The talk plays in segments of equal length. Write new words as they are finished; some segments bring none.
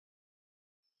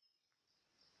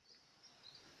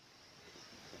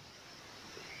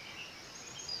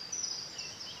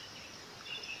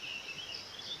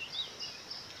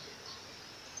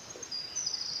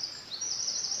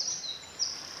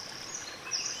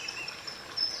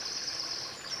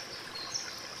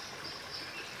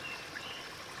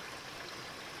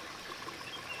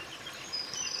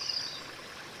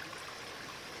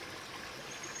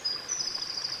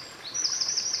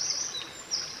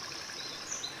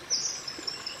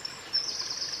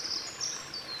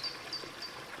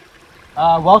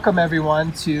Welcome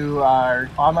everyone to our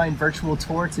online virtual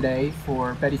tour today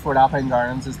for Betty Ford Alpine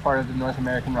Gardens as part of the North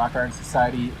American Rock Garden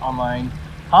Society online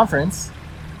conference,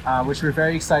 which we're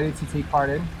very excited to take part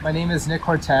in. My name is Nick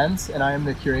Hortense and I am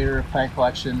the curator of plant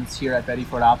collections here at Betty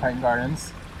Ford Alpine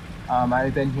Gardens.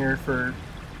 I've been here for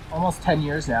almost 10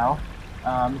 years now,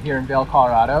 here in Vail,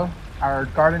 Colorado. Our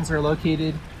gardens are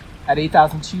located at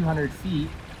 8,200 feet,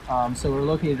 so we're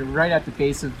located right at the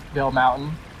base of Vail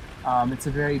Mountain. It's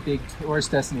a very big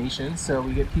tourist destination, so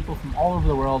we get people from all over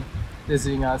the world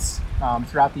visiting us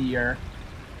throughout the year.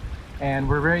 And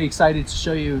we're very excited to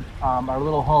show you our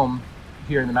little home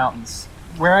here in the mountains.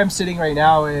 Where I'm sitting right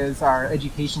now is our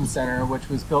education center, which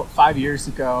was built 5 years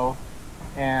ago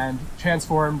and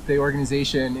transformed the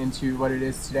organization into what it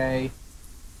is today.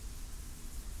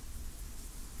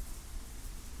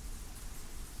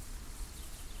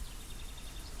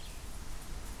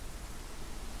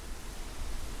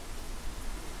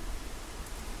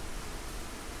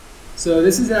 So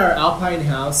this is our Alpine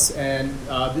house, and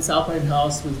this Alpine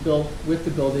house was built with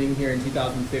the building here in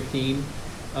 2015.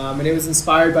 And it was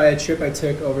inspired by a trip I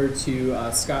took over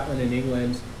to Scotland and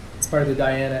England as part of the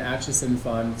Diana Atchison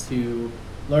Fund to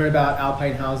learn about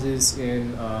Alpine houses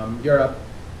in Europe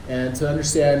and to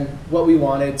understand what we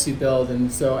wanted to build.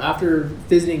 And so after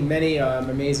visiting many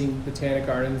amazing botanic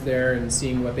gardens there and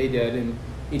seeing what they did, and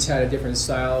each had a different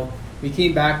style, we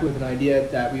came back with an idea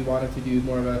that we wanted to do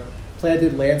more of a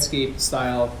planted landscape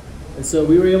style. And so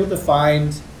we were able to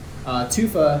find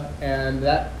tufa, and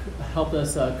that helped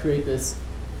us create this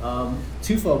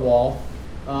tufa wall.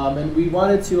 And we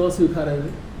wanted to also kind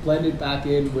of blend it back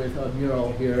in with a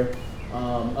mural here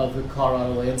of the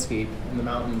Colorado landscape in the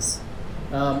mountains.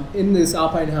 In this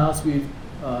Alpine house, we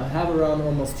have around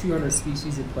almost 200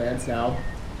 species of plants now,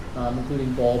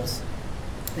 including bulbs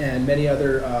and many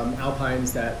other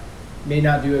alpines that may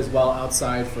not do as well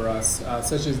outside for us,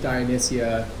 such as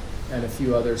Dionysia and a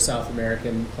few other South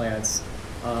American plants.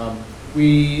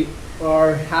 We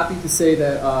are happy to say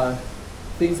that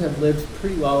things have lived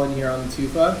pretty well in here on the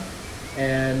tufa,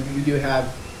 and we do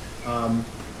have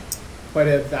quite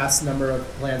a vast number of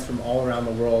plants from all around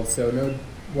the world, so no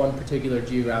one particular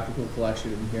geographical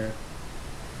collection in here.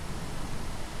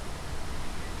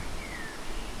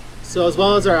 So as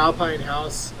well as our Alpine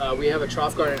house, we have a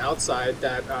trough garden outside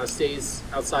that stays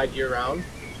outside year-round.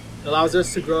 It allows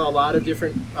us to grow a lot of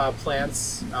different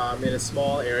plants in a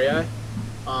small area,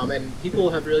 and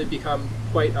people have really become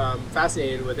quite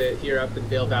fascinated with it here up in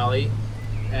Vail Valley.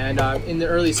 And in the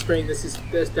early spring, this is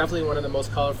definitely one of the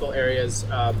most colorful areas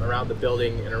around the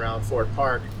building and around Ford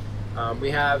Park.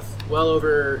 We have well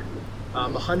over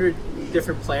 100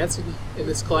 different plants in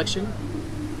this collection.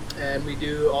 And we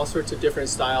do all sorts of different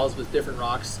styles with different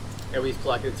rocks that we've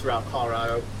collected throughout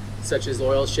Colorado, such as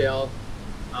oil shale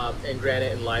and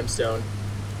granite and limestone.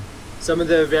 Some of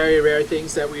the very rare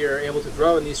things that we are able to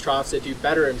grow in these troughs that do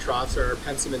better in troughs are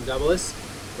Penstemon doublus,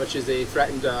 which is a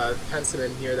threatened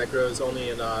penstemon here that grows only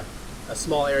in a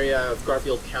small area of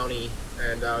Garfield County,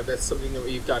 and that's something that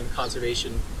we've done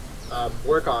conservation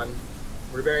work on.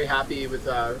 We're very happy with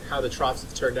how the troughs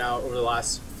have turned out over the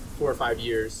last 4 or 5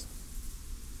 years.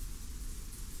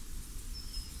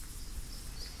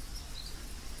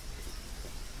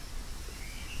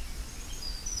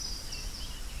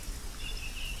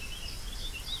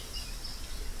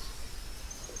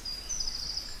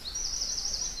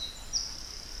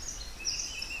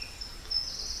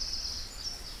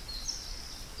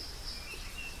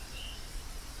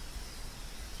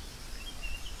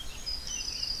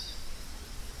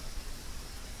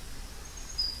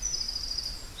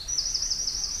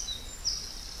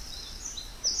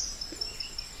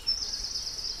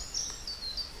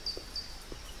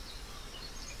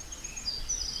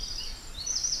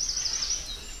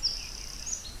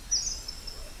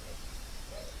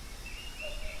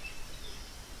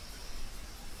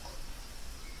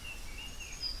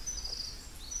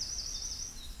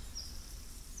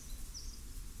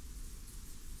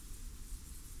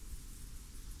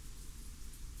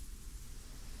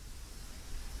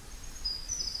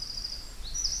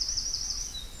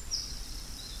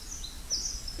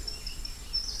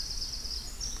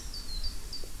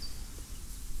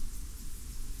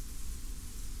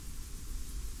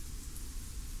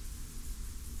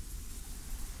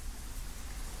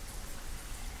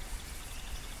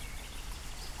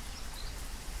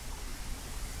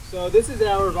 So this is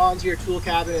our volunteer tool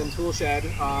cabinet and tool shed,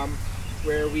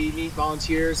 where we meet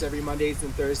volunteers every Mondays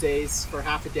and Thursdays for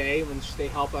half a day, which they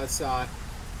help us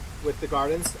with the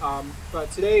gardens. But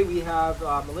today we have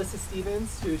Melissa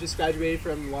Stevens, who just graduated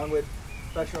from Longwood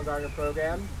Professional Gardener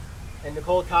Program, and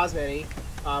Nicole Cosmany,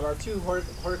 our two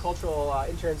horticultural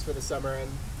interns for the summer. And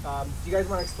do you guys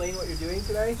want to explain what you're doing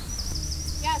today?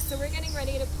 Yeah, so we're getting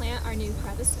ready to plant our new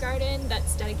crevice garden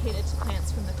that's dedicated to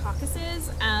plants from the Caucasus.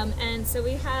 And so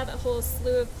we have a whole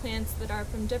slew of plants that are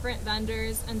from different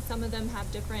vendors, and some of them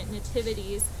have different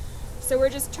nativities. So we're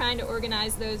just trying to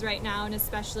organize those right now, and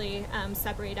especially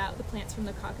separate out the plants from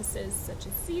the Caucasus, such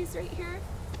as these right here.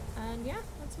 And yeah,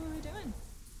 that's what we're doing.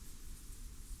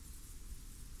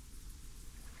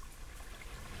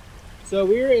 So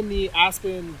we're in the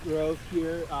aspen grove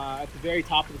here at the very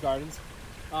top of the gardens.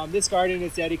 This garden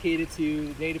is dedicated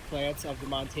to native plants of the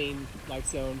montane life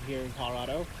zone here in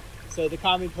Colorado. So the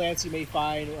common plants you may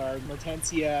find are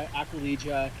Hortensia,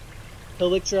 Aquilegia,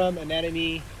 Helictrum,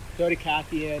 Anemone,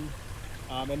 Dodecathion,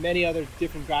 and many other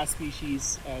different grass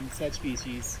species and sedge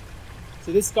species.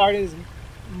 So this garden is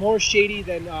more shady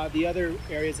than the other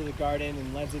areas of the garden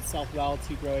and lends itself well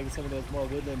to growing some of those more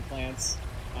woodland plants,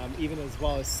 even as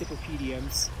well as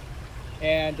cypripediums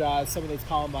and some of those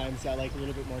columbines that like a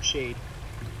little bit more shade.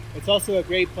 It's also a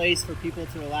great place for people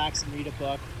to relax and read a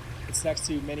book. It's next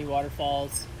to many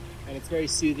waterfalls, and it's very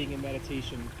soothing in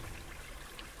meditation.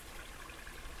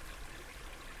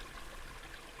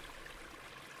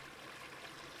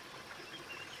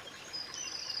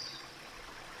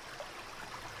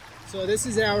 So this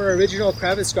is our original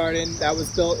crevice garden that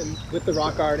was built with the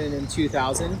rock garden in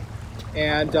 2000.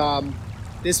 And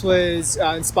this was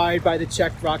inspired by the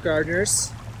Czech rock gardeners.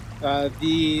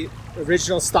 The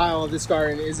original style of this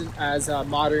garden isn't as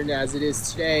modern as it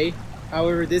is today.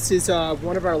 However, this is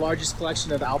one of our largest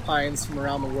collection of alpines from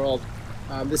around the world.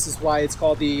 This is why it's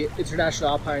called the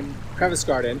International Alpine Crevice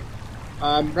Garden.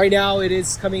 Right now it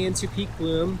is coming into peak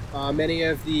bloom. Many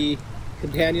of the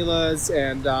campanulas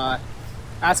and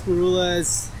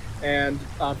asperulas and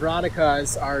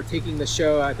veronicas are taking the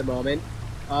show at the moment.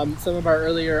 Some of our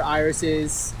earlier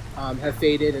irises have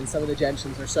faded, and some of the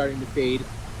gentians are starting to fade.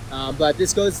 But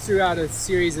this goes throughout a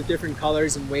series of different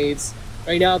colors and waves.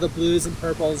 Right now the blues and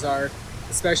purples are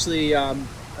especially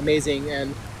amazing,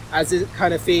 and as it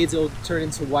kind of fades it'll turn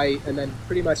into white and then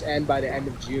pretty much end by the end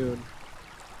of June.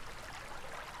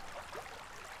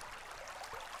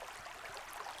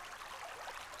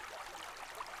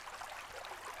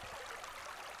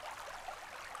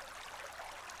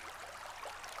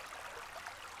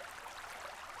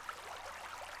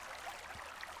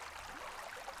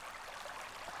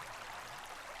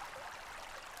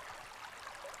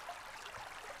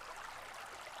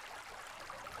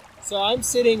 So I'm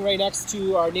sitting right next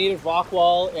to our native rock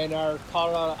wall in our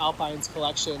Colorado Alpines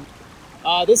collection.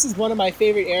 This is one of my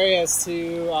favorite areas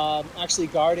to actually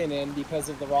garden in because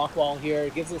of the rock wall here.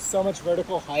 It gives us so much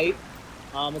vertical height.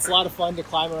 It's a lot of fun to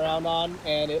climb around on,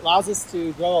 and it allows us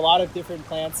to grow a lot of different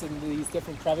plants in these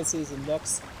different crevices and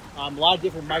nooks. A lot of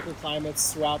different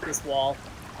microclimates throughout this wall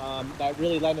that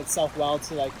really lend itself well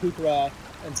to like Kukra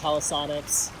and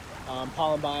Telasonics,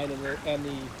 Columbine, and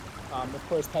the of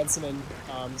course, penstemon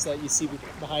that you see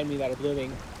behind me that are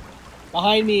blooming.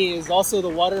 Behind me is also the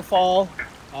waterfall,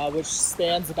 which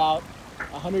spans about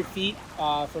 100 feet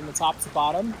from the top to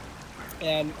bottom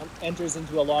and enters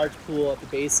into a large pool at the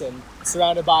basin,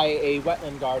 surrounded by a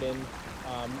wetland garden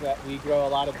that we grow a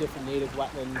lot of different native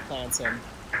wetland plants in.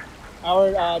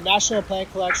 Our national plant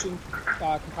collection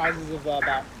comprises of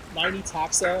about 90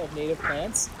 taxa of native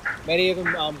plants, many of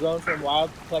them grown from wild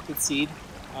collected seed.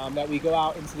 That we go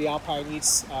out into the Alpine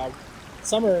each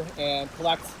summer and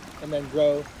collect and then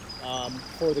grow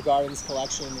for the garden's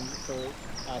collection and for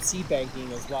seed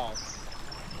banking as well.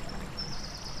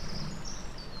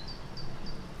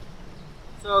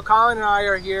 So Colin and I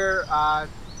are here at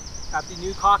the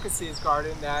new Caucasus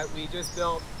garden that we just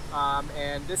built,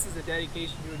 and this is a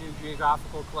dedication to a new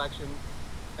geographical collection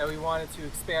that we wanted to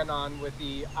expand on with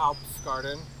the Alps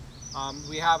garden.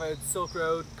 We have a Silk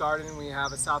Road garden, we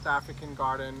have a South African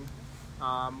garden,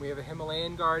 we have a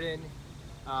Himalayan garden,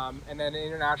 and then an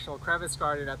international crevice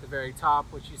garden at the very top,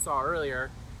 which you saw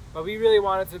earlier. But we really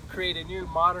wanted to create a new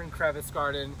modern crevice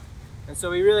garden, and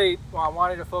so we really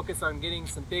wanted to focus on getting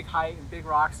some big height and big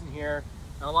rocks in here,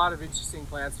 and a lot of interesting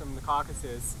plants from the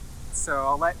Caucasus. So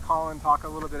I'll let Colin talk a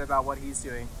little bit about what he's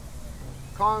doing.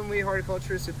 Colin Lee,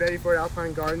 horticulturist at Betty Ford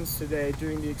Alpine Gardens today,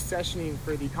 doing the accessioning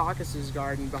for the Caucasus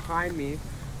garden behind me,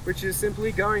 which is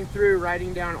simply going through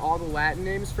writing down all the Latin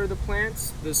names for the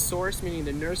plants, the source, meaning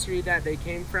the nursery that they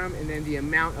came from, and then the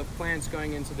amount of plants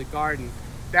going into the garden.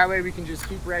 That way we can just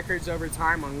keep records over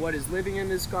time on what is living in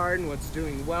this garden, what's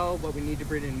doing well, what we need to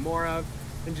bring in more of,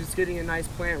 and just getting a nice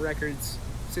plant records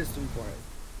system for it.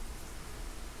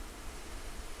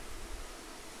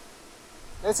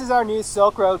 This is our new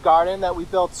Silk Road garden that we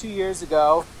built 2 years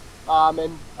ago.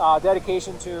 and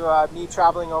dedication to me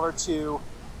traveling over to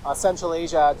Central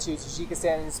Asia, to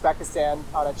Tajikistan and Uzbekistan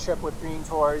on a trip with Green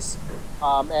Tours.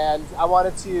 And I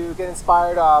wanted to get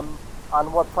inspired on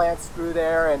what plants grew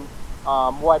there and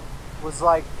what was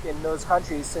like in those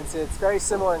countries, since it's very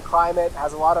similar in climate,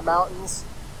 has a lot of mountains.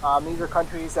 These are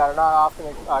countries that are not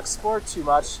often explored too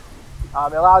much.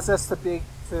 It allows us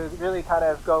to really kind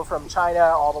of go from China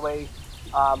all the way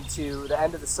to the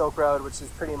end of the Silk Road, which is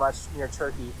pretty much near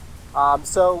Turkey.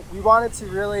 So we wanted to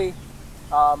really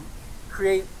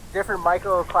create different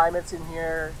microclimates in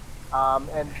here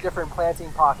and different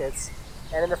planting pockets.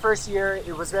 And in the first year,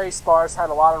 it was very sparse, had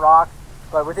a lot of rock,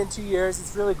 but within 2 years,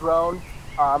 it's really grown.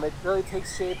 It really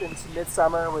takes shape into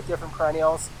midsummer with different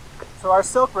perennials. So our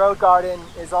Silk Road garden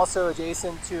is also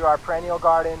adjacent to our perennial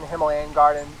garden, Himalayan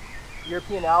garden,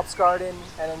 European Alps garden,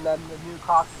 and then the new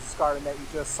Caucasus garden that you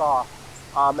just saw.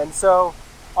 And so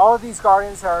all of these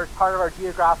gardens are part of our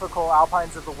geographical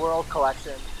Alpines of the World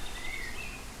collection.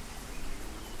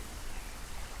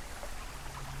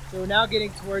 So we're now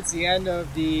getting towards the end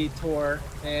of the tour,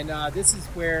 and this is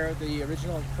where the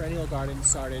original perennial garden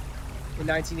started in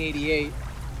 1988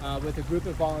 with a group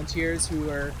of volunteers who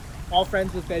were all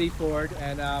friends with Betty Ford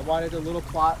and wanted a little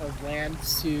plot of land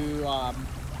to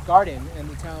garden, and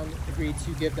the town agreed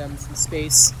to give them some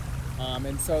space.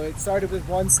 And so it started with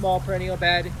one small perennial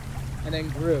bed and then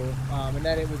grew, and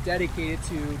then it was dedicated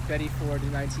to Betty Ford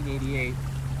in 1988.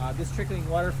 This trickling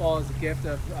waterfall is a gift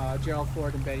of Gerald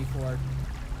Ford and Betty Ford.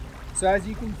 So as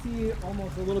you can see,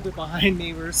 almost a little bit behind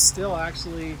me, we're still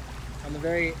actually on the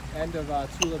very end of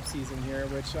tulip season here,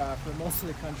 which for most of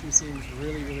the country seems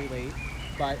really, really late.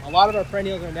 But a lot of our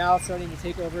perennials are now starting to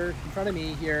take over. In front of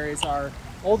me here is our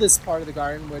oldest part of the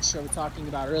garden, which I was talking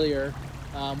about earlier,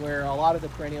 where a lot of the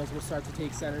perennials will start to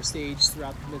take center stage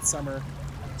throughout the midsummer.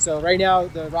 So right now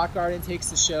the rock garden takes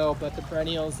the show, but the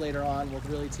perennials later on will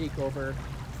really take over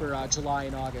for July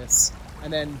and August.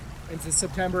 And then into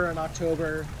September and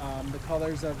October, the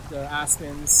colors of the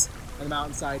aspens and the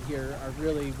mountainside here are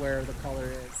really where the color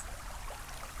is.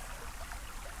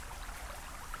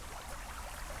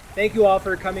 Thank you all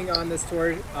for coming on this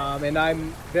tour, and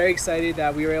I'm very excited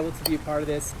that we were able to be a part of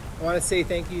this. I want to say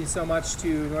thank you so much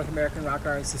to North American Rock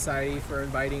Garden Society for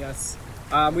inviting us.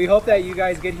 We hope that you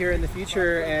guys get here in the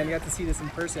future and get to see this in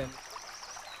person.